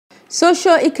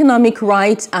Socio-Economic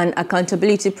Rights and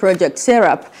Accountability Project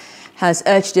SERAP has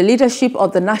urged the leadership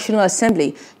of the National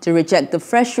Assembly to reject the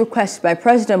fresh request by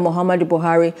President Muhammadu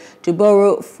Buhari to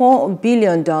borrow $4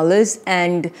 billion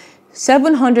and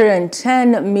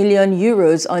 710 million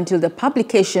euros until the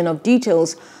publication of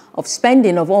details of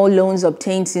spending of all loans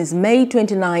obtained since May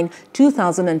 29,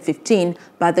 2015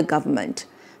 by the government.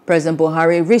 President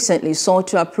Buhari recently sought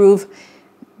to approve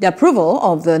the approval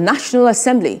of the National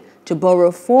Assembly to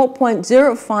borrow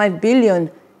 4.05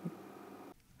 billion.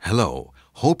 Hello,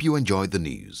 hope you enjoyed the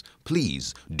news.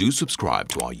 Please do subscribe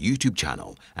to our YouTube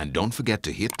channel and don't forget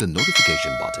to hit the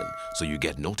notification button so you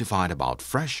get notified about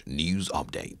fresh news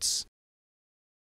updates.